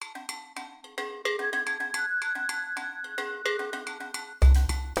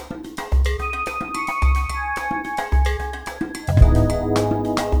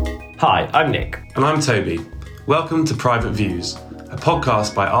Hi, I'm Nick. And I'm Toby. Welcome to Private Views, a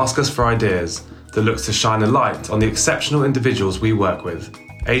podcast by Ask Us for Ideas that looks to shine a light on the exceptional individuals we work with,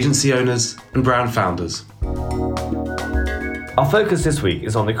 agency owners and brand founders. Our focus this week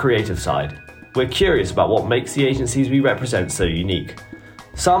is on the creative side. We're curious about what makes the agencies we represent so unique.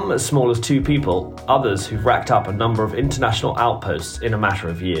 Some as small as 2 people, others who've racked up a number of international outposts in a matter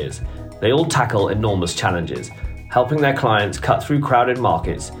of years. They all tackle enormous challenges, helping their clients cut through crowded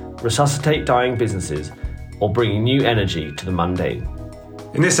markets, resuscitate dying businesses, or bringing new energy to the mundane.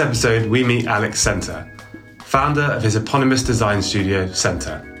 In this episode, we meet Alex Center, founder of his eponymous design studio,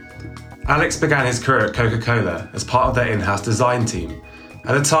 Center. Alex began his career at Coca-Cola as part of their in-house design team,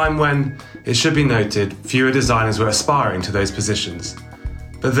 at a time when, it should be noted, fewer designers were aspiring to those positions.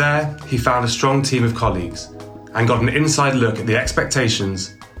 But there, he found a strong team of colleagues and got an inside look at the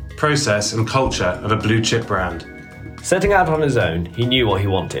expectations, process and culture of a blue-chip brand. Setting out on his own, he knew what he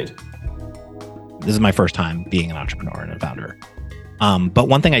wanted. This is my first time being an entrepreneur and a founder. But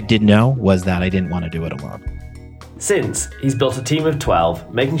one thing I did know was that I didn't want to do it alone. Since, he's built a team of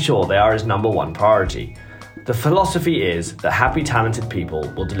 12, making sure they are his number one priority. The philosophy is that happy, talented people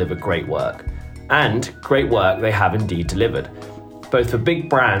will deliver great work. And great work they have indeed delivered, both for big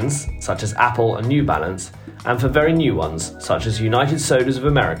brands such as Apple and New Balance, and for very new ones such as United Sodas of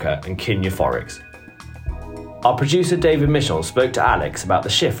America and Kinya Forex. Our producer David Mitchell spoke to Alex about the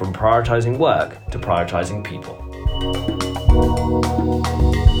shift from prioritizing work to prioritizing people.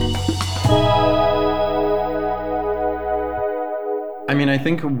 I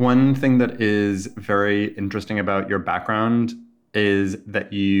think one thing that is very interesting about your background is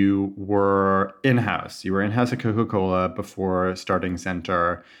that you were in-house. You were in-house at Coca-Cola before starting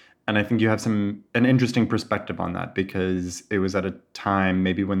Center. And I think you have an interesting perspective on that, because it was at a time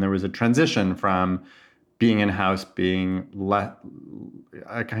maybe when there was a transition from being in-house, being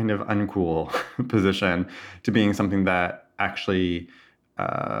a kind of uncool position, to being something that actually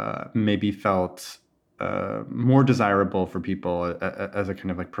maybe felt more desirable for people as a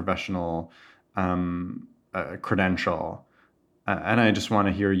kind of like professional credential. And I just want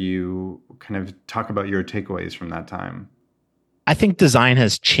to hear you kind of talk about your takeaways from that time. I think design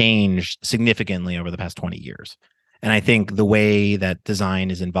has changed significantly over the past 20 years. And I think the way that design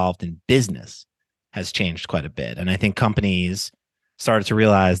is involved in business has changed quite a bit. And I think companies started to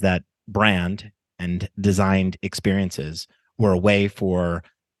realize that brand and designed experiences were a way for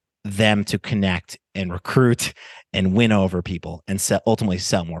them to connect and recruit and win over people and ultimately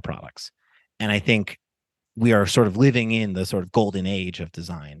sell more products. And I think we are sort of living in the sort of golden age of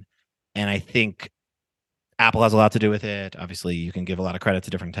design. And I think Apple has a lot to do with it. Obviously, you can give a lot of credit to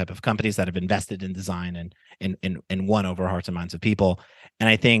different type of companies that have invested in design and won over hearts and minds of people. And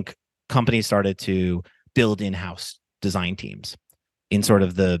I think companies started to build in-house design teams in sort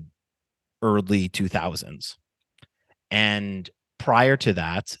of the early 2000s. And prior to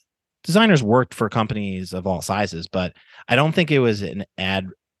that, designers worked for companies of all sizes, but I don't think it was an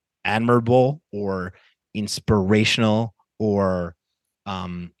admirable or inspirational or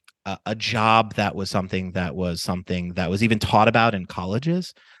a job that was something that was even taught about in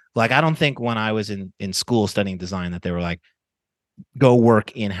colleges. Like, I don't think when I was in school studying design that they were like, go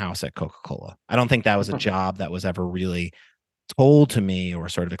work in-house at Coca-Cola. I don't think that was a job that was ever really told to me or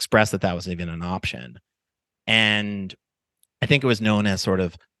sort of expressed that was even an option. And I think it was known as sort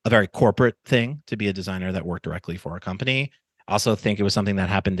of a very corporate thing to be a designer that worked directly for a company. I also think it was something that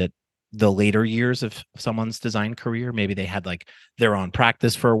happened at the later years of someone's design career. Maybe they had like their own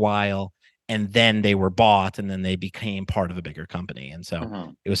practice for a while, and then they were bought, and then they became part of a bigger company. And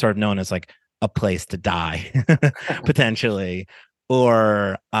so it was sort of known as like a place to die, potentially.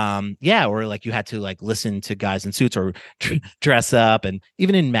 Or or like you had to like listen to guys in suits or dress up. And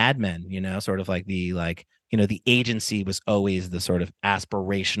even in Mad Men, sort of like the agency was always the sort of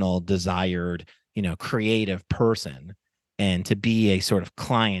aspirational, desired, creative person. And to be a sort of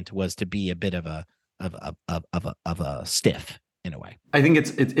client was to be a bit of a stiff in a way. I think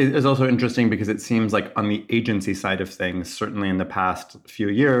it's also interesting because it seems like on the agency side of things, certainly in the past few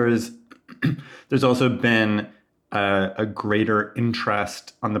years, there's also been a greater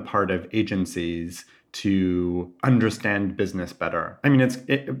interest on the part of agencies to understand business better.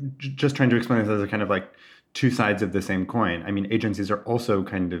 Just trying to explain this as a kind of like two sides of the same coin. Agencies are also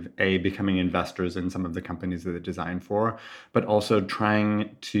kind of becoming investors in some of the companies that they design for, but also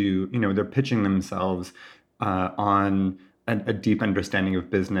trying to, they're pitching themselves on a deep understanding of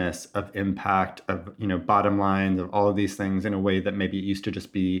business, of impact, of, bottom lines, of all of these things in a way that maybe it used to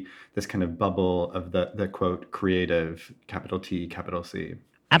just be this kind of bubble of the quote, creative, capital T, capital C.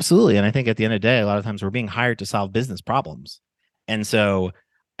 Absolutely. And I think at the end of the day, a lot of times we're being hired to solve business problems. And so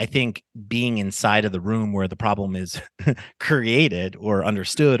I think being inside of the room where the problem is created or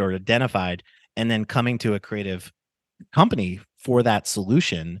understood or identified, and then coming to a creative company for that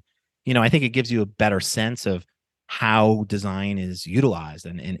solution, I think it gives you a better sense of how design is utilized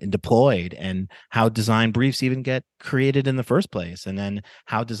and deployed, and how design briefs even get created in the first place, and then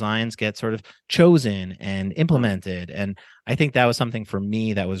how designs get sort of chosen and implemented. And I think that was something for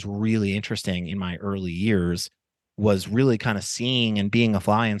me that was really interesting in my early years, was really kind of seeing and being a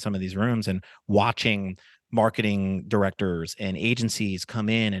fly in some of these rooms and watching marketing directors and agencies come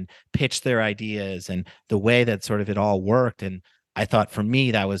in and pitch their ideas, and the way that sort of it all worked. And I thought for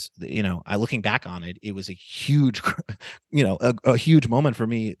me, that was, looking back on it, it was a huge, a huge moment for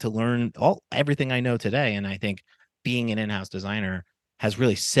me to learn everything I know today. And I think being an in-house designer has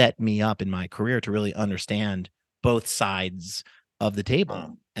really set me up in my career to really understand both sides of the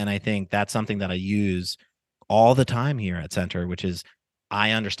table. And I think that's something that I use all the time here at Center, which is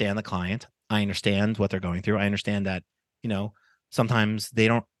I understand the client. I understand what they're going through. I understand that, sometimes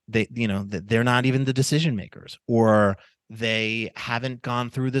they're not even the decision makers, or they haven't gone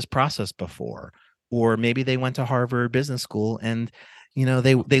through this process before, or maybe they went to Harvard Business School and,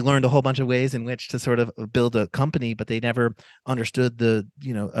 they learned a whole bunch of ways in which to sort of build a company, but they never understood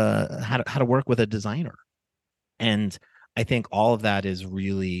how to work with a designer. And I think all of that is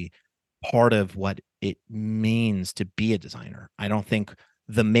really part of what it means to be a designer. I don't think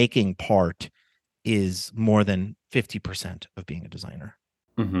the making part is more than 50% of being a designer.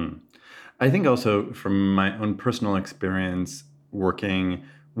 Mm-hmm. I think also from my own personal experience working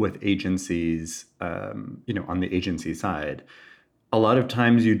with agencies, on the agency side, a lot of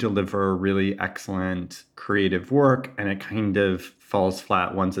times you deliver really excellent creative work and it kind of falls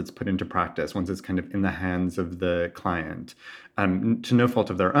flat once it's put into practice, once it's kind of in the hands of the client, to no fault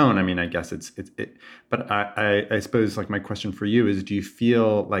of their own. I mean, I guess but I suppose like my question for you is, do you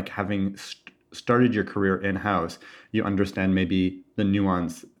feel like having started your career in-house, you understand maybe the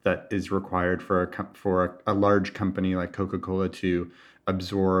nuance that is required for a large company like Coca-Cola to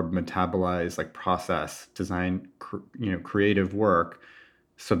absorb, metabolize, like process, design, creative work,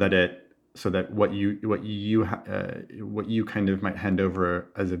 so that what you kind of might hand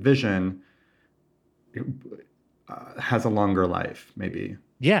over as a vision has a longer life, maybe.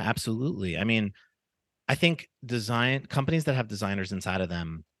 Yeah, absolutely. I mean, I think design companies that have designers inside of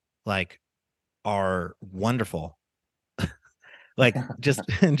them, like, are wonderful. Like, just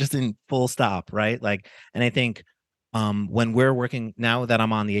just in full stop, right? Like, and I think when we're working, now that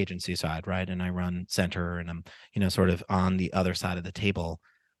I'm on the agency side, right, and I run Center, and I'm sort of on the other side of the table,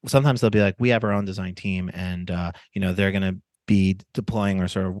 sometimes they'll be like, we have our own design team, and they're going to be deploying or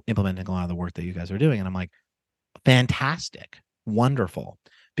sort of implementing a lot of the work that you guys are doing. And I'm like, fantastic, wonderful,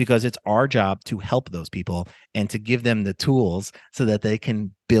 because it's our job to help those people and to give them the tools so that they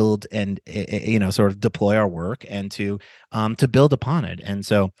can build and sort of deploy our work, and to build upon it. And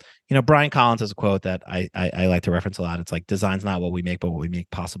so, Brian Collins has a quote that I like to reference a lot. It's like, design's not what we make, but what we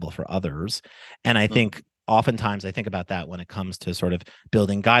make possible for others. And I think oftentimes I think about that when it comes to sort of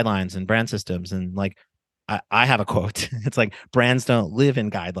building guidelines and brand systems. And like, I have a quote. It's like, brands don't live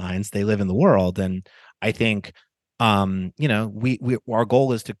in guidelines, they live in the world. And I think we our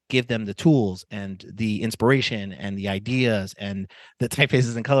goal is to give them the tools and the inspiration and the ideas and the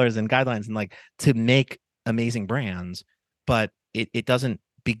typefaces and colors and guidelines, and like, to make amazing brands. But it doesn't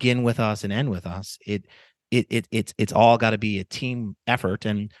begin with us and end with us. It's all got to be a team effort,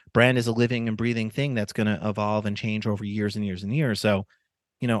 and brand is a living and breathing thing that's going to evolve and change over years and years and years. So,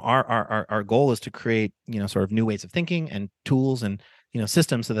 our goal is to create, sort of new ways of thinking and tools and,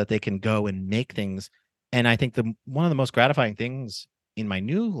 systems, so that they can go and make things. And I think one of the most gratifying things in my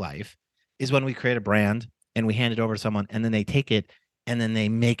new life is when we create a brand and we hand it over to someone, and then they take it and then they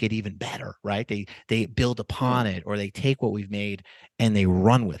make it even better, right? They build upon it, or they take what we've made and they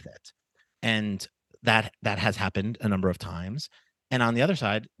run with it. And that has happened a number of times. And on the other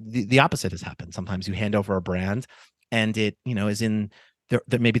side, the opposite has happened. Sometimes you hand over a brand and it, is in there,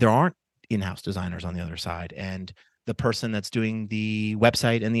 maybe there aren't in-house designers on the other side, and the person that's doing the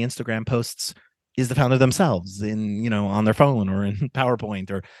website and the Instagram posts is the founder themselves on their phone or in PowerPoint,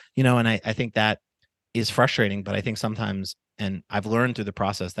 or, and I think that is frustrating. But I think sometimes, and I've learned through the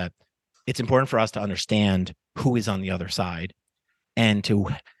process, that it's important for us to understand who is on the other side, and to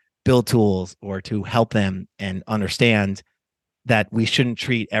build tools or to help them and understand that we shouldn't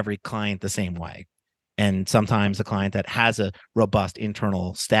treat every client the same way. And sometimes a client that has a robust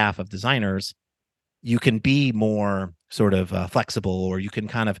internal staff of designers, you can be more sort of flexible, or you can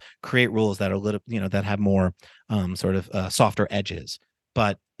kind of create rules that are a little, that have more sort of softer edges.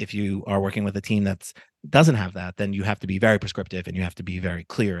 But if you are working with a team that's doesn't have that, then you have to be very prescriptive and you have to be very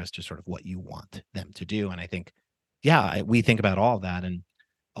clear as to sort of what you want them to do. And I think, we think about all of that. And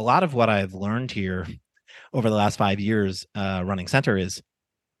a lot of what I've learned here over the last 5 years running Center is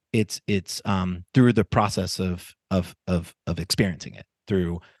it's through the process of experiencing it,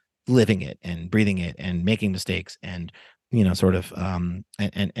 through living it and breathing it and making mistakes and sort of and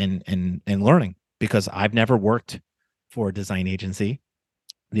learning, because I've never worked for a design agency.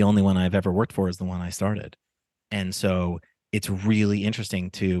 The only one I've ever worked for is the one I started. And so it's really interesting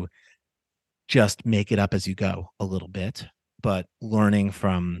to just make it up as you go a little bit, but learning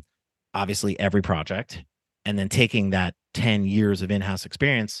from obviously every project and then taking that 10 years of in-house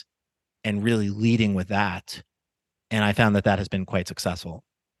experience and really leading with that. And I found that has been quite successful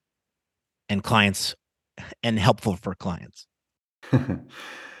and helpful for clients.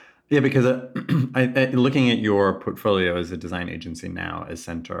 Yeah, because looking at your portfolio as a design agency now as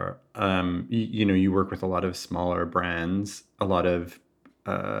Center, you work with a lot of smaller brands, a lot of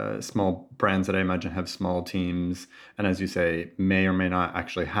small brands that I imagine have small teams, and as you say, may or may not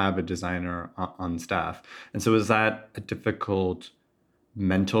actually have a designer on staff. And so is that a difficult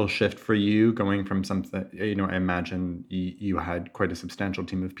mental shift for you, going from something, I imagine you had quite a substantial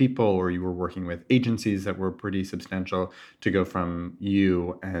team of people, or you were working with agencies that were pretty substantial, to go from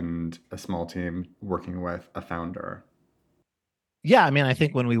you and a small team working with a founder? Yeah, I mean, I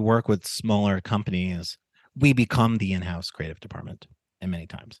think when we work with smaller companies, we become the in-house creative department, and many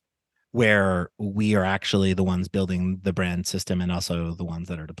times where we are actually the ones building the brand system and also the ones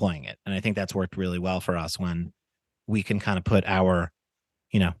that are deploying it. And I think that's worked really well for us when we can kind of put our,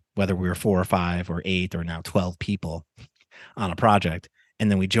 whether we were 4 or 5 or 8 or now 12 people on a project, and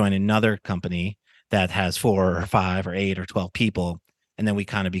then we join another company that has 4 or 5 or 8 or 12 people, and then we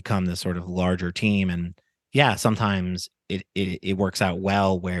kind of become this sort of larger team. And sometimes it works out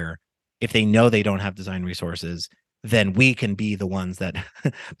well where if they know they don't have design resources, then we can be the ones that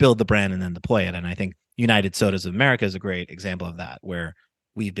build the brand and then deploy it. And I think United Sodas of America is a great example of that, where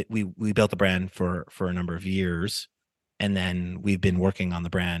we built the brand for a number of years, and then we've been working on the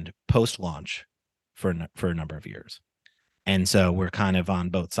brand post-launch for a number of years. And so we're kind of on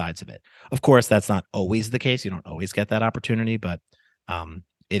both sides of it. Of course, that's not always the case. You don't always get that opportunity, but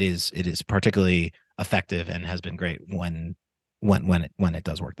it is particularly effective and has been great when it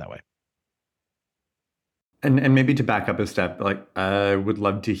does work that way. And maybe to back up a step, I would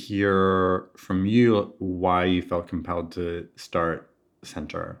love to hear from you why you felt compelled to start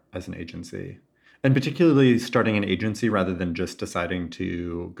Center as an agency. And particularly starting an agency rather than just deciding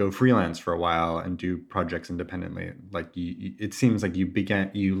to go freelance for a while and do projects independently. It seems like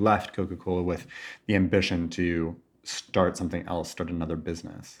you left Coca-Cola with the ambition to start something else, start another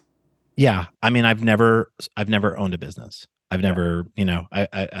business. Yeah, I mean, I've never owned a business. I've never,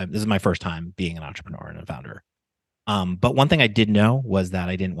 this is my first time being an entrepreneur and a founder. But one thing I did know was that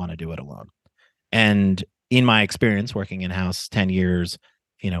I didn't want to do it alone. And in my experience working in-house 10 years,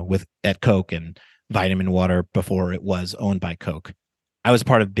 at Coke and Vitamin Water before it was owned by Coke, I was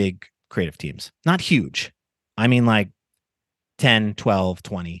part of big creative teams. Not huge. I mean, like 10, 12,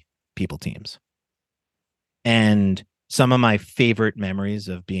 20 people teams. And some of my favorite memories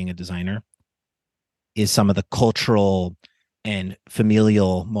of being a designer is some of the cultural and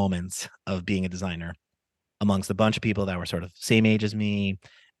familial moments of being a designer amongst a bunch of people that were sort of same age as me.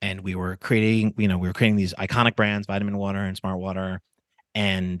 And we were creating these iconic brands, Vitamin Water and Smart Water,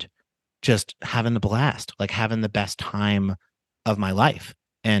 and just having the blast, like having the best time of my life.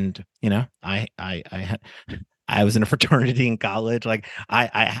 And, I was in a fraternity in college. Like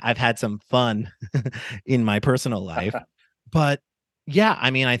I've had some fun in my personal life, but I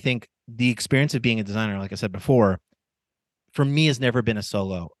mean, I think the experience of being a designer, like I said before, for me has never been a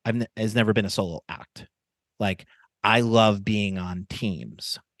solo act. Like I love being on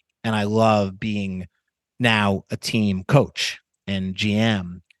teams, and I love being now a team coach and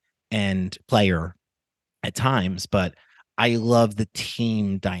GM and player at times, but I love the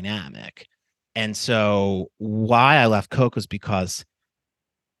team dynamic. And so why I left Coke was because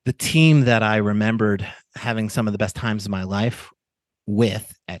the team that I remembered having some of the best times of my life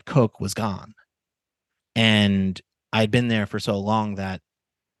with at Coke was gone. And I'd been there for so long that,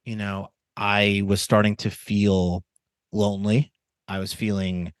 I was starting to feel lonely. I was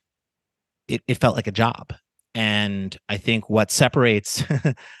feeling it felt like a job. And I think what separates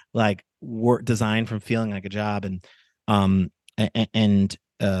like work design from feeling like a job and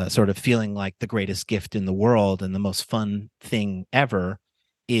sort of feeling like the greatest gift in the world and the most fun thing ever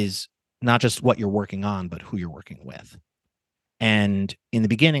is not just what you're working on, but who you're working with. And in the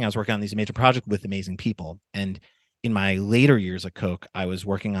beginning, I was working on these major projects with amazing people. And in my later years at Coke, I was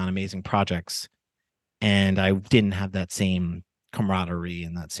working on amazing projects and I didn't have that same camaraderie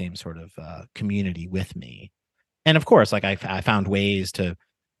and that same sort of community with me. And of course, like I found ways to,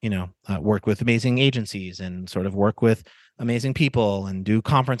 work with amazing agencies and sort of work with amazing people and do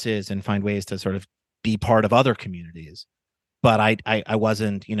conferences and find ways to sort of be part of other communities. But I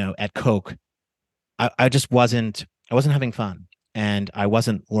wasn't, at Coke. I just I wasn't having fun, and I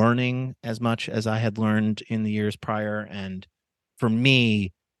wasn't learning as much as I had learned in the years prior. And for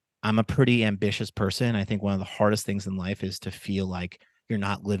me, I'm a pretty ambitious person. I think one of the hardest things in life is to feel like you're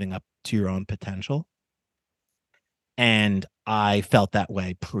not living up to your own potential. And I felt that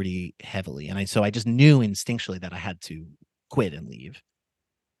way pretty heavily. And so I just knew instinctually that I had to quit and leave.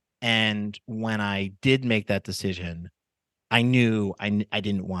 And when I did make that decision, I knew I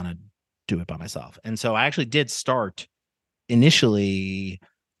didn't want to do it by myself. And so I actually did start initially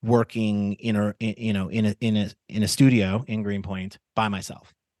working in a studio in Greenpoint by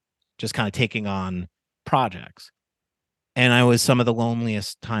myself, just kind of taking on projects. And I was some of the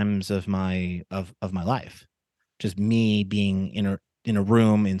loneliest times of my life. Just me being in a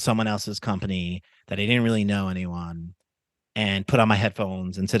room in someone else's company that I didn't really know anyone, and put on my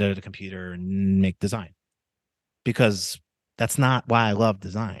headphones and sit at a computer and make design. Because that's not why I love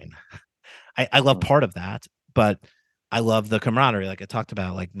design. I love part of that, but I love the camaraderie, like I talked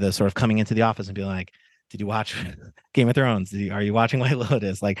about, like the sort of coming into the office and be like, "Did you watch Game of Thrones? Are you watching White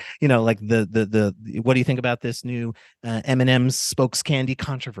Lotus?" Like, like the what do you think about this new M&M's spokes candy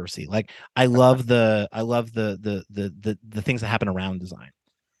controversy? Like, I love the things that happen around design.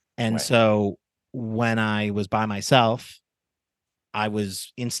 And Right. so when I was by myself, I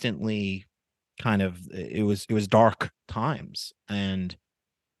was instantly kind of, it was dark times,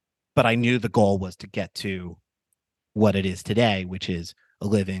 but I knew the goal was to get to what it is today, which is a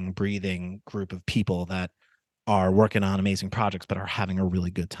living, breathing group of people that are working on amazing projects, but are having a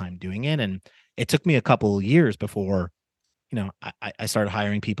really good time doing it. And it took me a couple of years before, I started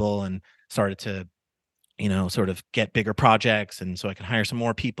hiring people and started to, sort of get bigger projects. And so I could hire some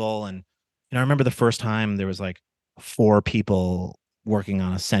more people. And, I remember the first time there was like 4 people working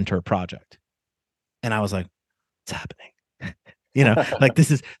on a center project. And I was like, what's happening? Like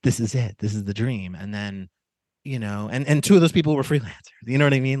this is it. This is the dream. And then, and 2 of those people were freelancers. You know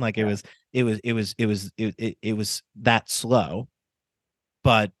what I mean? Like it was that slow.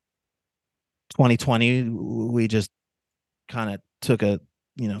 But 2020, we just kind of took a,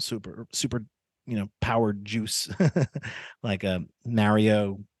 super, powered juice, like a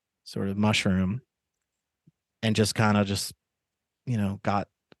Mario sort of mushroom, and just kind of got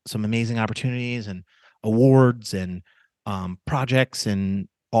some amazing opportunities and awards and projects. And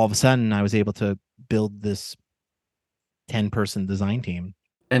all of a sudden I was able to build this 10-person design team.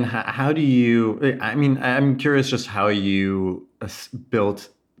 And how do you, I mean, I'm curious just how you built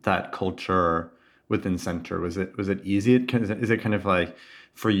that culture within Center. Was it easy? Is it kind of like,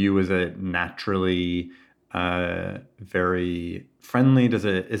 for you, is it naturally very friendly? Is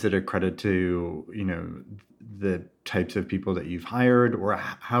it a credit to, the types of people that you've hired, or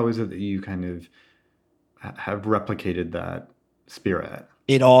how is it that you kind of have replicated that spirit?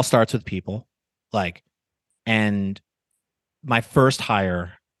 It all starts with people, and my first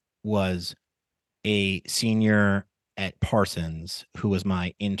hire was a senior at Parsons who was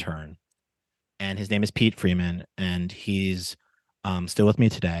my intern, and his name is Pete Freeman, and he's still with me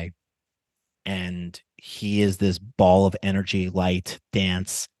today. And he is this ball of energy, light,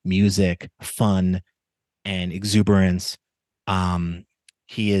 dance, music, fun, and exuberance.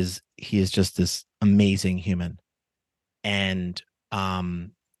 He is just this amazing human. And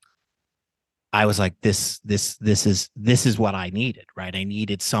I was like, this is what I needed, right? I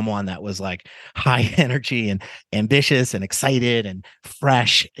needed someone that was like high energy and ambitious and excited and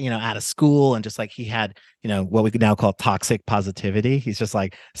fresh, out of school. And just like he had, what we could now call toxic positivity. He's just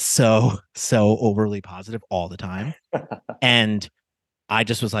like so overly positive all the time. And I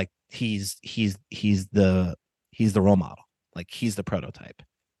just was like, he's the role model. Like, he's the prototype.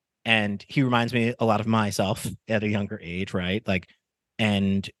 And he reminds me a lot of myself at a younger age, right? Like,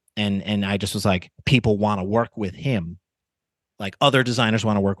 and I just was like, people want to work with him. Like, other designers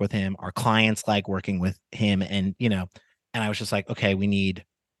want to work with him. Our clients like working with him. And, and I was just like, okay, we need,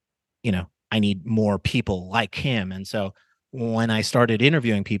 I need more people like him. And so when I started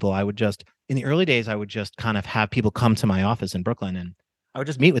interviewing people, in the early days, I would just kind of have people come to my office in Brooklyn, and I would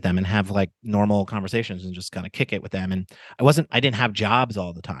just meet with them and have like normal conversations and just kind of kick it with them. And I didn't have jobs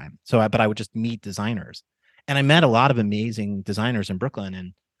all the time. But I would just meet designers, and I met a lot of amazing designers in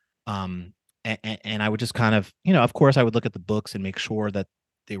Brooklyn. And I would just kind of, of course I would look at the books and make sure that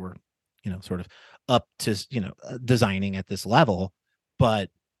they were, sort of up to, designing at this level. But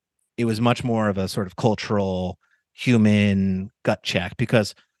it was much more of a sort of cultural, human gut check.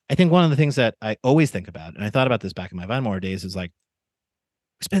 Because I think one of the things that I always think about, and I thought about this back in my Vinemore days, is like,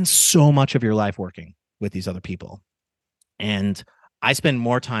 spend so much of your life working with these other people. And I spend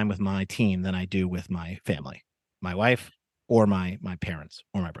more time with my team than I do with my family, my wife, or my parents,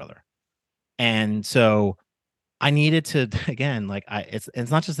 or my brother. And so I needed to again, like, it's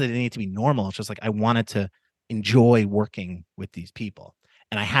not just that it needed to be normal, it's just like I wanted to enjoy working with these people.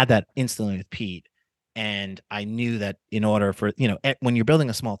 And I had that instantly with Pete. And I knew that in order for, when you're building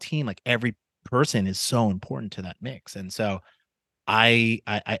a small team, like, every person is so important to that mix. And so I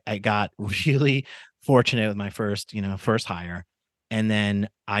got really fortunate with my first hire. And then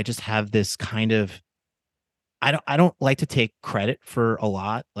I just have this kind of, I don't like to take credit for a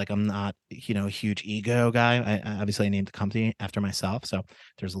lot. Like, I'm not, a huge ego guy. I obviously I named the company after myself, so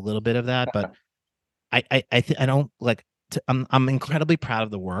there's a little bit of that. But I don't like to, I'm incredibly proud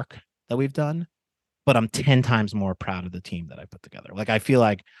of the work that we've done, but I'm 10 times more proud of the team that I put together. Like, I feel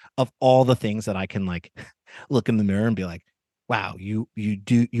like, of all the things that I can, like, look in the mirror and be like, wow, you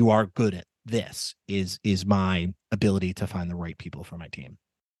are good at this, is my ability to find the right people for my team.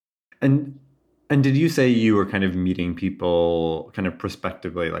 And and did you say you were kind of meeting people kind of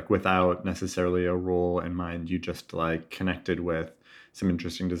prospectively, like without necessarily a role in mind? You just like connected with some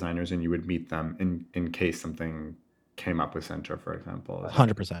interesting designers and you would meet them in case something came up with Center, for example. Is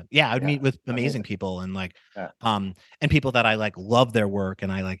that 100%. Yeah, I would meet with amazing people, and like, and people that I like love their work,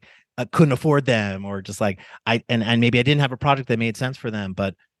 and I like, couldn't afford them, or just like, and maybe I didn't have a project that made sense for them,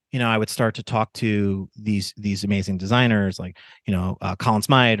 but I would start to talk to these amazing designers, like, Colin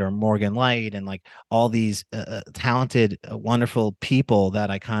Smythe or Morgan Light, and like all these talented, wonderful people that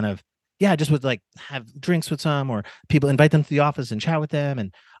I kind of, yeah, just would like have drinks with some, or people invite them to the office and chat with them,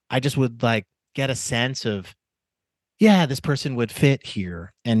 and I just would like get a sense of, yeah, this person would fit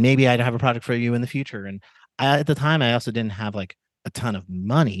here, and maybe I'd have a project for you in the future. And at the time, I also didn't have like a ton of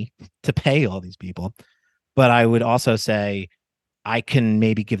money to pay all these people, but I would also say I can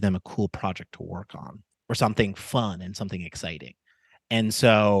maybe give them a cool project to work on, or something fun and something exciting. And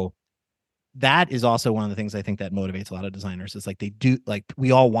so that is also one of the things I think that motivates a lot of designers, is like, they do, like, we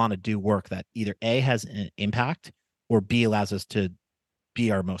all want to do work that either A, has an impact, or B, allows us to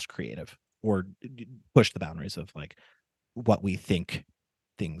be our most creative, or push the boundaries of like what we think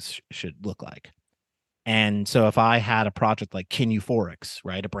things should look like. And so if I had a project like Kinue Forex,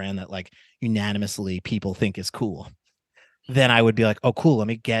 right, a brand that like unanimously people think is cool, then I would be like, oh, cool, let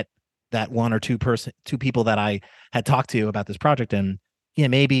me get that one or two people that I had talked to about this project. And yeah,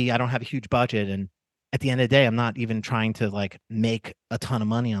 maybe I don't have a huge budget, and at the end of the day, I'm not even trying to like make a ton of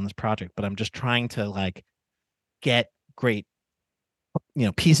money on this project, but I'm just trying to like get great,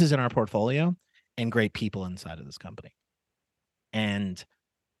 pieces in our portfolio, and great people inside of this company. And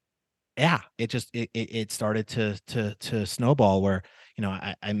yeah, it started to snowball, where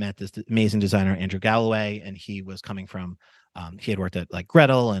I met this amazing designer, Andrew Galloway, and he was coming from, he had worked at like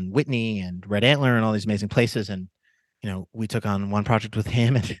Gretel and Whitney and Red Antler and all these amazing places. And we took on one project with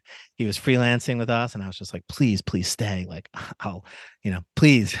him, and he was freelancing with us, and I was just like, please stay, like, I'll,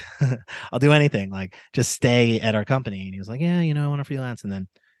 please, I'll do anything, like, just stay at our company. And he was like, yeah, I want to freelance. And then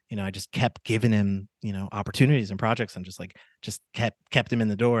I just kept giving him, opportunities and projects, and just kept him in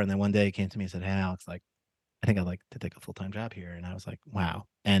the door. And then one day he came to me and said, hey, Alex, like, I think I'd like to take a full-time job here. And I was like, wow.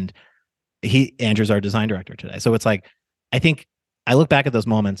 And Andrew's our design director today. So it's like, I think I look back at those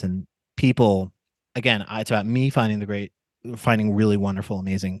moments, and people, again, it's about me finding really wonderful,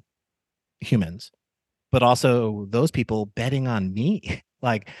 amazing humans, but also those people betting on me.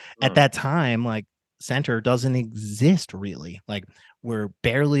 Like, at that time, like, Center doesn't exist really. Like, we're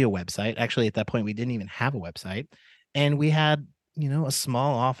barely a website. Actually, at that point, we didn't even have a website, and we had, a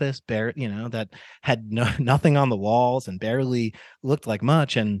small office, that had nothing on the walls and barely looked like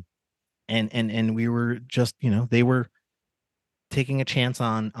much. And we were just, they were taking a chance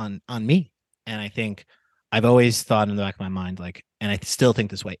on me. And I think I've always thought in the back of my mind, like, and I still think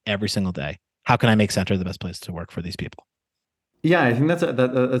this way every single day, how can I make Center the best place to work for these people? Yeah, I think that's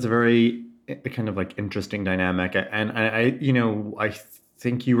a very kind of like interesting dynamic, and I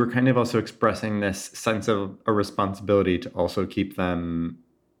think you were kind of also expressing this sense of a responsibility to also keep them,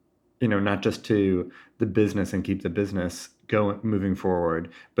 not just to the business and keep the business moving forward,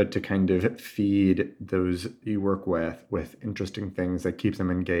 but to kind of feed those you work with interesting things that keep them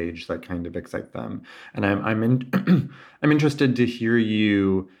engaged, that kind of excite them. And I'm interested to hear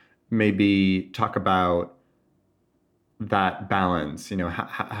you maybe talk about that balance.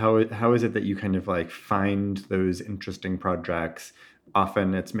 How is it that you kind of like find those interesting projects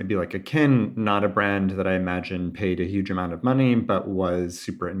often it's maybe like a Kin, not a brand that I imagine paid a huge amount of money, but was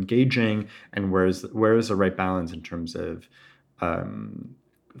super engaging. And where's the right balance in terms of um,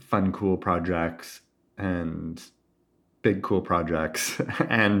 fun, cool projects and big, cool projects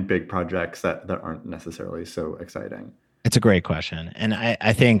and big projects that aren't necessarily so exciting? It's a great question. And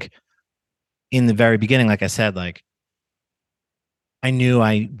I think in the very beginning, like I said, like I knew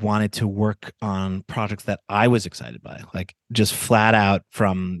I wanted to work on projects that I was excited by, like just flat out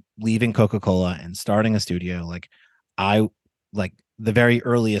from leaving Coca-Cola and starting a studio. Like I like the very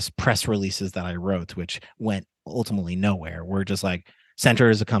earliest press releases that I wrote, which went ultimately nowhere, were just like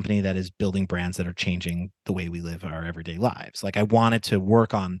Center is a company that is building brands that are changing the way we live our everyday lives. Like I wanted to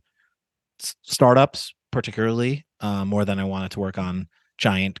work on startups, particularly more than I wanted to work on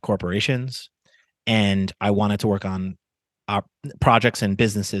giant corporations. And I wanted to work on projects and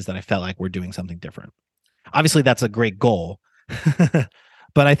businesses that I felt like were doing something different. Obviously, that's a great goal.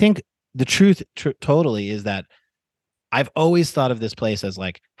 But I think the truth totally is that I've always thought of this place as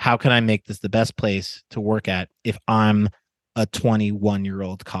like, how can I make this the best place to work at if I'm a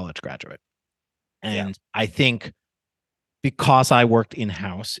 21-year-old college graduate? And I think because I worked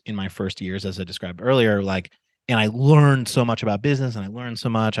in-house in my first years, as I described earlier, like, and I learned so much about business and I learned so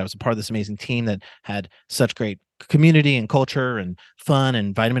much. I was a part of this amazing team that had such great community and culture and fun,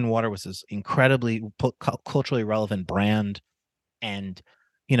 and Vitamin Water was this incredibly culturally relevant brand. And,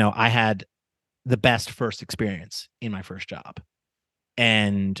 you know, I had the best first experience in my first job.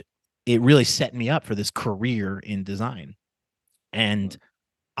 And it really set me up for this career in design. And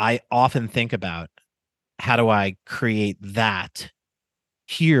I often think about, how do I create that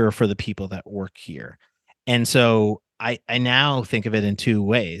here for the people that work here? And so I now think of it in two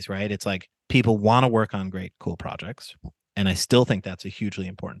ways, right? It's like people want to work on great, cool projects. And I still think that's a hugely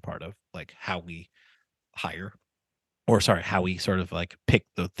important part of like how we hire, or sorry, how we sort of like pick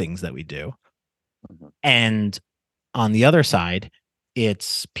the things that we do. And on the other side,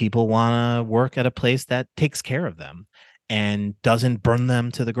 it's people want to work at a place that takes care of them and doesn't burn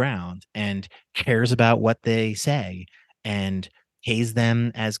them to the ground and cares about what they say and pays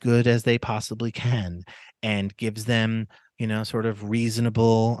them as good as they possibly can and gives them, you know, sort of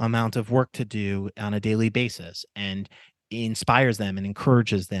reasonable amount of work to do on a daily basis and inspires them and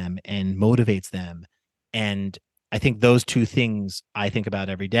encourages them and motivates them. And I think those two things I think about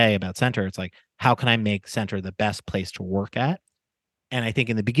every day about Center. It's like, how can I make Center the best place to work at? And I think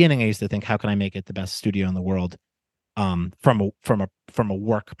in the beginning, I used to think, how can I make it the best studio in the world? From a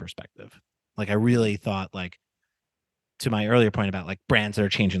work perspective. Like I really thought, like, to my earlier point about like brands that are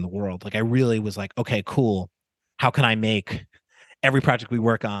changing the world, like I really was like, okay, cool, how can I make every project we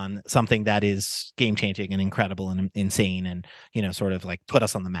work on something that is game changing and incredible and insane, and, you know, sort of like put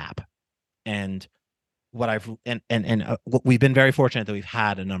us on the map. And what I've we've been very fortunate that we've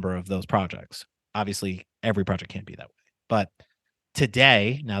had a number of those projects. Obviously every project can't be that way, but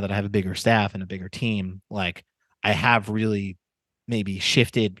today, now that I have a bigger staff and a bigger team, like I have really maybe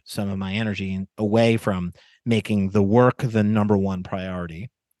shifted some of my energy away from making the work the number one priority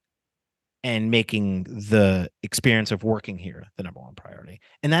and making the experience of working here the number one priority.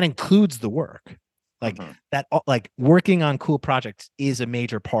 And that includes the work. Like that, like working on cool projects is a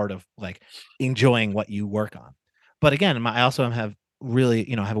major part of like enjoying what you work on. But again, I also have really,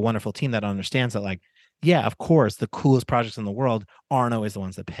 you know, I have a wonderful team that understands that, like, yeah, of course, the coolest projects in the world aren't always the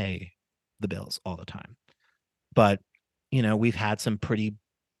ones that pay the bills all the time. But, you know, we've had some pretty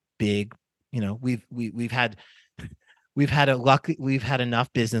big, you know, we've had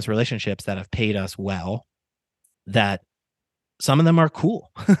enough business relationships that have paid us well, that some of them are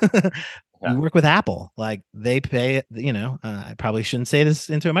cool. We work with Apple, like they pay, you know, I probably shouldn't say this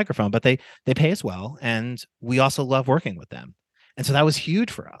into a microphone, but they pay us well. And we also love working with them. And so that was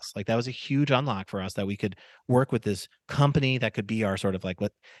huge for us. Like that was a huge unlock for us, that we could work with this company that could be our sort of like,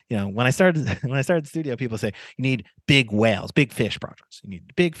 what, you know, when I started the studio, people say you need big whales, big fish projects. You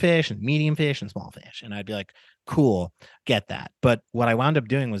need big fish and medium fish and small fish. And I'd be like, cool, get that. But what I wound up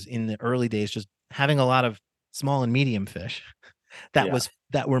doing was, in the early days, just having a lot of small and medium fish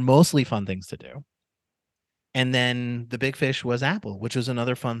that were mostly fun things to do. And then the big fish was Apple, which was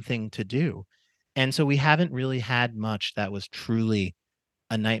another fun thing to do. And so we haven't really had much that was truly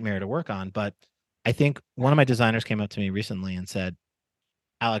a nightmare to work on. But I think one of my designers came up to me recently and said,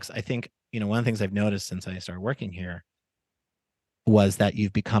 Alex, I think, you know, one of the things I've noticed since I started working here was that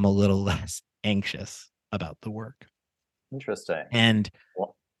you've become a little less anxious about the work. Interesting. And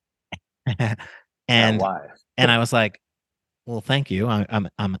why? And I was like, well, thank you. I'm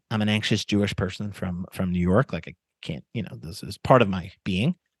an anxious Jewish person from New York. Like I can't, you know, this is part of my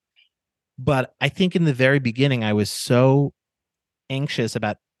being. But I think in the very beginning, I was so anxious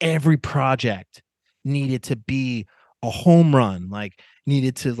about every project needed to be a home run, like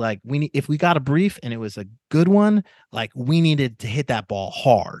needed to like if we got a brief and it was a good one, like we needed to hit that ball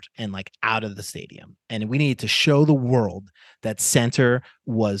hard and like out of the stadium, and we needed to show the world that Center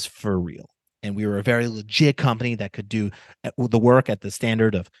was for real, and we were a very legit company that could do the work at the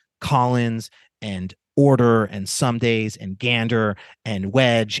standard of Collins and Order and Some Days and Gander and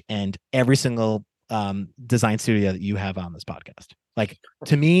Wedge and every single design studio that you have on this podcast. Like,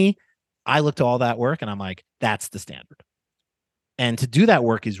 to me, I look to all that work and I'm like, that's the standard. And to do that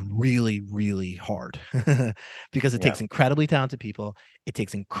work is really, really hard because it takes incredibly talented people. It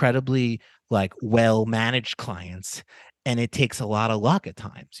takes incredibly like well-managed clients, and it takes a lot of luck at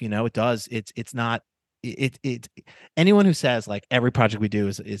times. You know, it does. It's not. It anyone who says like every project we do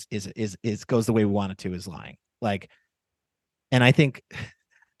is goes the way we want it to is lying. Like, and I think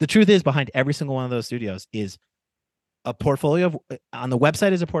the truth is behind every single one of those studios is a portfolio of, on the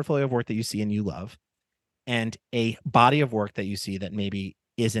website is a portfolio of work that you see and you love, and a body of work that you see that maybe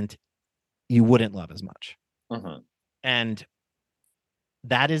isn't, you wouldn't love as much. And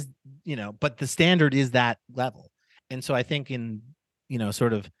that is, you know, but the standard is that level. And so I think in, you know,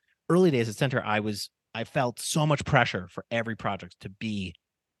 sort of early days at Center, I felt so much pressure for every project to be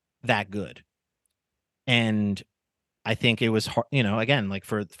that good. And I think it was hard, you know, again, like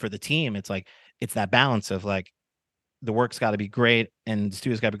for the team, it's like, it's that balance of like, the work's got to be great and the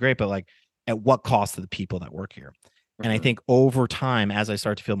studio's got to be great, but like at what cost to the people that work here? And I think over time, as I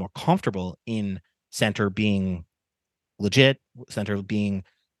start to feel more comfortable in Center being legit, Center being,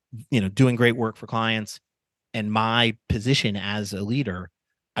 you know, doing great work for clients, and my position as a leader,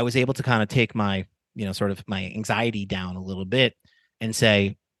 I was able to kind of take my, you know, sort of my anxiety down a little bit and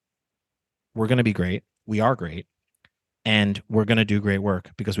say, we're going to be great. We are great. And we're going to do great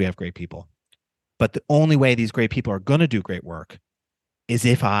work because we have great people. But the only way these great people are going to do great work is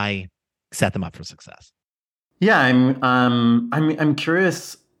if I set them up for success. Yeah, I'm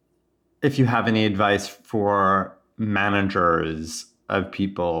curious if you have any advice for managers of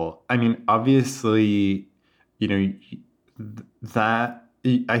people. I mean, obviously, you know, that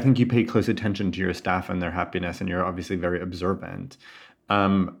I think you pay close attention to your staff and their happiness, and you're obviously very observant.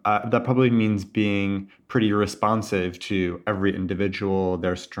 That probably means being pretty responsive to every individual,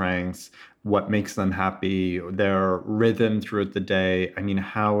 their strengths, what makes them happy, their rhythm throughout the day. I mean,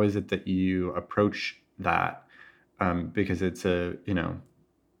 how is it that you approach that? Because it's it's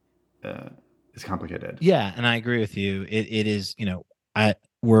complicated. Yeah, and I agree with you. It is, you know,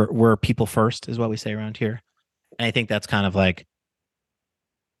 we're people first is what we say around here, and I think that's kind of like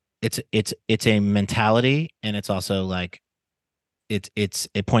it's a mentality, and it's also like it's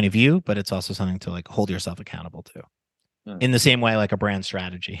a point of view, but it's also something to like hold yourself accountable to. In the same way, like a brand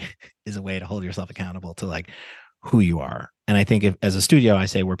strategy is a way to hold yourself accountable to like who you are. And I think if, as a studio, I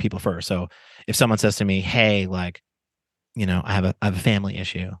say we're people first. So if someone says to me, hey, like, you know, I have a family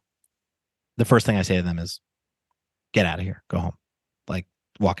issue, the first thing I say to them is, get out of here, go home, like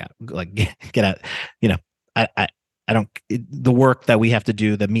walk out, like get out. You know, I don't, the work that we have to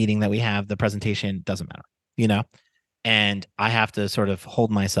do, the meeting that we have, the presentation doesn't matter, you know? And I have to sort of hold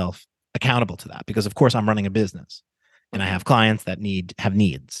myself accountable to that because of course I'm running a business and I have clients that have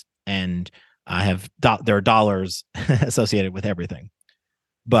needs, and I have, there are dollars associated with everything.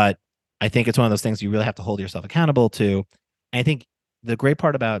 But I think it's one of those things you really have to hold yourself accountable to. And I think the great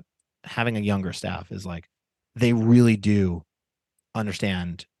part about having a younger staff is like, they really do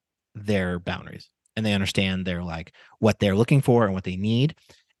understand their boundaries, and they understand their like what they're looking for and what they need.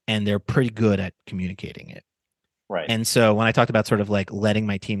 And they're pretty good at communicating it. Right. And so when I talked about sort of like letting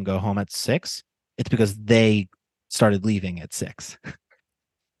my team go home at 6, it's because they started leaving at 6.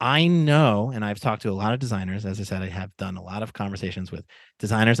 I know, and I've talked to a lot of designers. As I said, I have done a lot of conversations with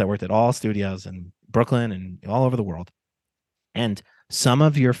designers that worked at all studios in Brooklyn and all over the world. And some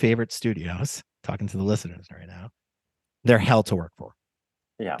of your favorite studios, talking to the listeners right now, they're hell to work for.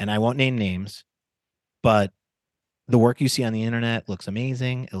 Yeah. And I won't name names, but the work you see on the internet looks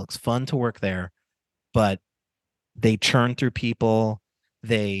amazing. It looks fun to work there, but they churn through people.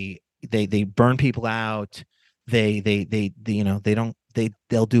 They burn people out.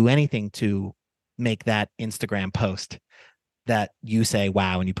 They'll do anything to make that Instagram post that you say,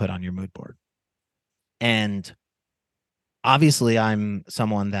 wow, and you put on your mood board. And obviously I'm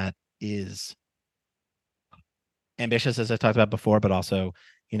someone that is ambitious, as I talked about before, but also,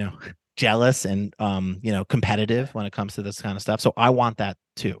 you know, jealous and, you know, competitive when it comes to this kind of stuff. So I want that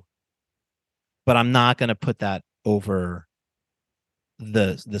too, but I'm not going to put that over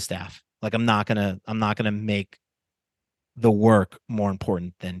the staff. Like I'm not gonna make the work more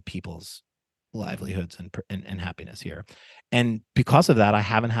important than people's livelihoods and happiness here. And because of that, I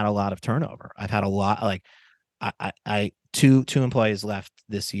haven't had a lot of turnover. I've had a lot, like I two employees left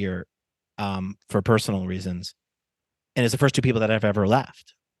this year for personal reasons. And it's the first two people that I've ever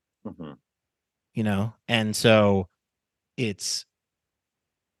left, Mhm. And so it's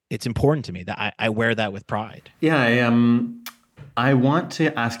important to me that I wear that with pride. Yeah, I want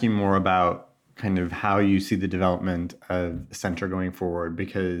to ask you more about kind of how you see the development of Center going forward,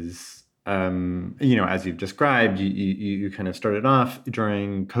 because as you've described, you kind of started off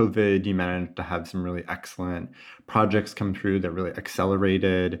during COVID. You managed to have some really excellent projects come through that really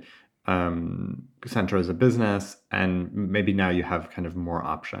accelerated Center as a business, and maybe now you have kind of more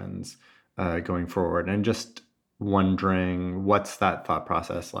options going forward. And just wondering, what's that thought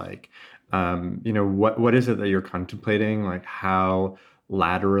process like? What is it that you're contemplating? Like, how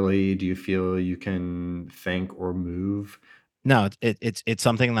laterally do you feel you can think or move? No, it's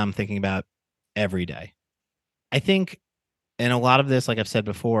something that I'm thinking about every day. I think, and a lot of this, like I've said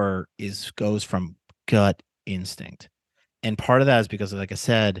before, goes from gut instinct. And part of that is because, like I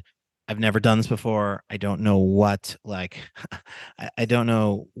said, I've never done this before. I don't know what I don't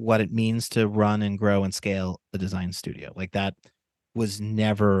know what it means to run and grow and scale a design studio. Like, that was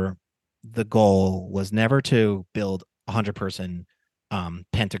never the goal. Was never to build 100-person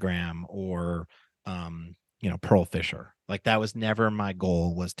Pentagram or Pearl Fisher. Like, that was never my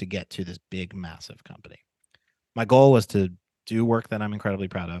goal, was to get to this big, massive company. My goal was to do work that I'm incredibly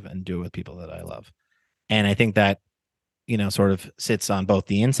proud of and do it with people that I love. And I think that, sort of sits on both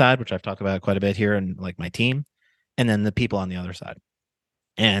the inside, which I've talked about quite a bit here, and like my team, and then the people on the other side.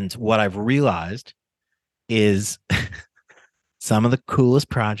 And what I've realized is some of the coolest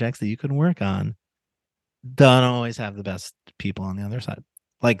projects that you can work on don't always have the best people on the other side.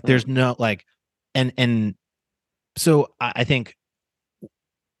 Like, there's no and so I think,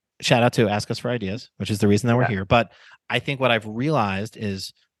 shout out to Ask Us for Ideas, which is the reason that we're here. But I think what I've realized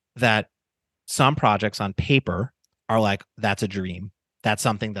is that some projects on paper are like, that's a dream. That's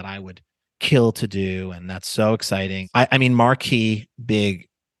something that I would kill to do. And that's so exciting. I mean, marquee big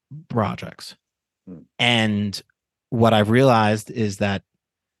projects. And what I've realized is that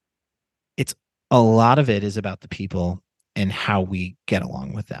a lot of it is about the people and how we get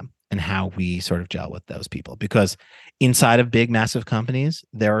along with them and how we sort of gel with those people. Because inside of big, massive companies,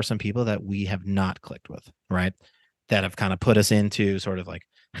 there are some people that we have not clicked with, right? That have kind of put us into sort of like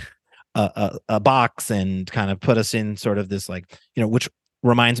a box and kind of put us in sort of this, like, which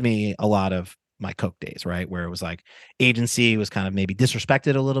reminds me a lot of my Coke days, right? Where it was like, agency was kind of maybe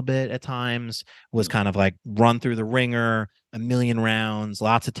disrespected a little bit at times, was kind of like run through the ringer, a million rounds,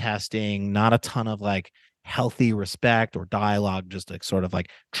 lots of testing, not a ton of like healthy respect or dialogue, just like sort of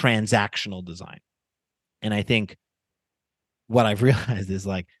like transactional design. And I think what I've realized is,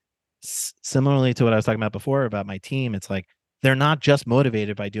 like, similarly to what I was talking about before about my team, it's like, they're not just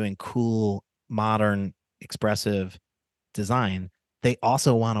motivated by doing cool, modern, expressive design. They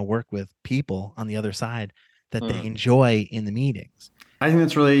also want to work with people on the other side that they enjoy in the meetings. I think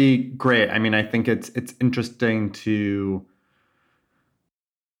that's really great. I mean, I think it's interesting to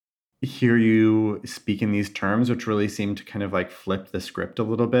hear you speak in these terms, which really seem to kind of like flip the script a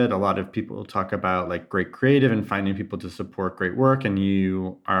little bit. A lot of people talk about like great creative and finding people to support great work, and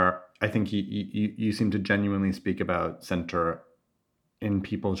I think you seem to genuinely speak about Center in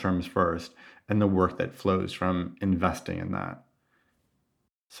people terms first, and the work that flows from investing in that.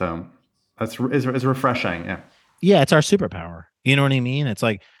 So that's is refreshing. Yeah. Yeah, it's our superpower. You know what I mean? It's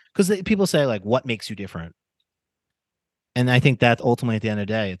like, because people say, like, what makes you different? And I think that ultimately, at the end of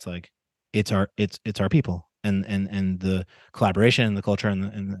the day, it's like, it's our people and the collaboration and the culture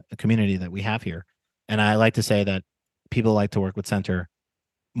and the community that we have here. And I like to say that people like to work with Center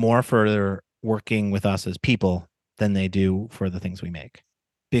more for their working with us as people than they do for the things we make.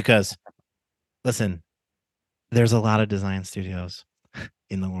 Because, listen, there's a lot of design studios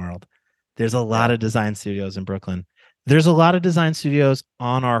in the world. There's a lot of design studios in Brooklyn. There's a lot of design studios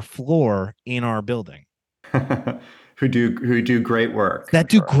on our floor in our building who do great work. That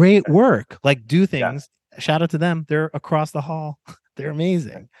do great work, like do things. Yeah. Shout out to them. They're across the hall. They're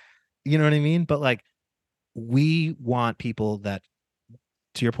amazing. You know what I mean? But like, we want people that,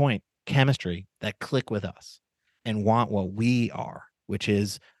 to your point, chemistry, that click with us and want what we are, which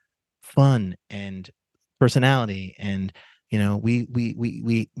is fun and personality. And,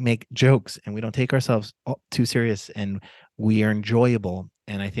 we make jokes and we don't take ourselves too serious, and we are enjoyable.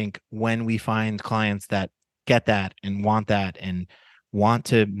 And I think when we find clients that get that and want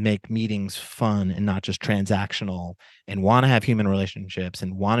to make meetings fun and not just transactional, and want to have human relationships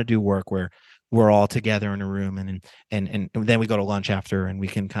and want to do work where we're all together in a room, and then we go to lunch after and we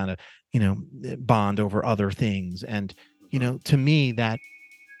can kind of, bond over other things. And to me, that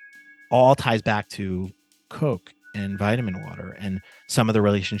all ties back to Coke and Vitamin Water and some of the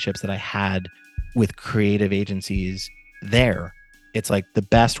relationships that I had with creative agencies there. It's like the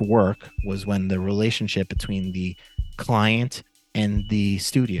best work was when the relationship between the client and the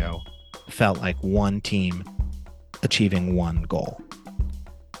studio felt like one team achieving one goal.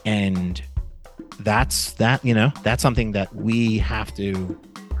 And that's something that we have to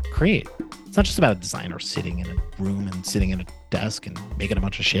create. It's not just about a designer sitting in a room and sitting at a desk and making a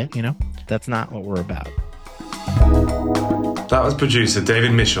bunch of shit, That's not what we're about. That was producer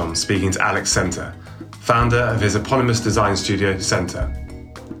David Michon speaking to Alex Center, founder of his eponymous design studio, Center.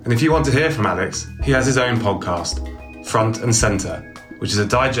 And if you want to hear from Alex, he has his own podcast, Front and Center, which is a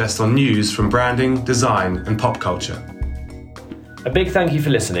digest on news from branding, design, and pop culture. A big thank you for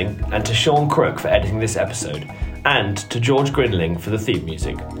listening, and to Sean Crook for editing this episode, and to George Grinling for the theme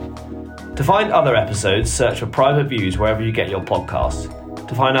music. To find other episodes, search for Private Views wherever you get your podcasts.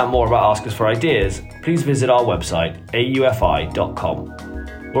 To find out more about Ask Us for Ideas, please visit our website, aufi.com.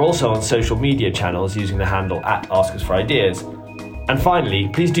 We're also on social media channels using the handle @AskUsForIdeas. And finally,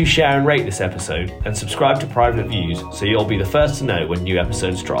 please do share and rate this episode, and subscribe to Private Views so you'll be the first to know when new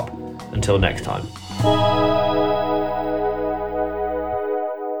episodes drop. Until next time.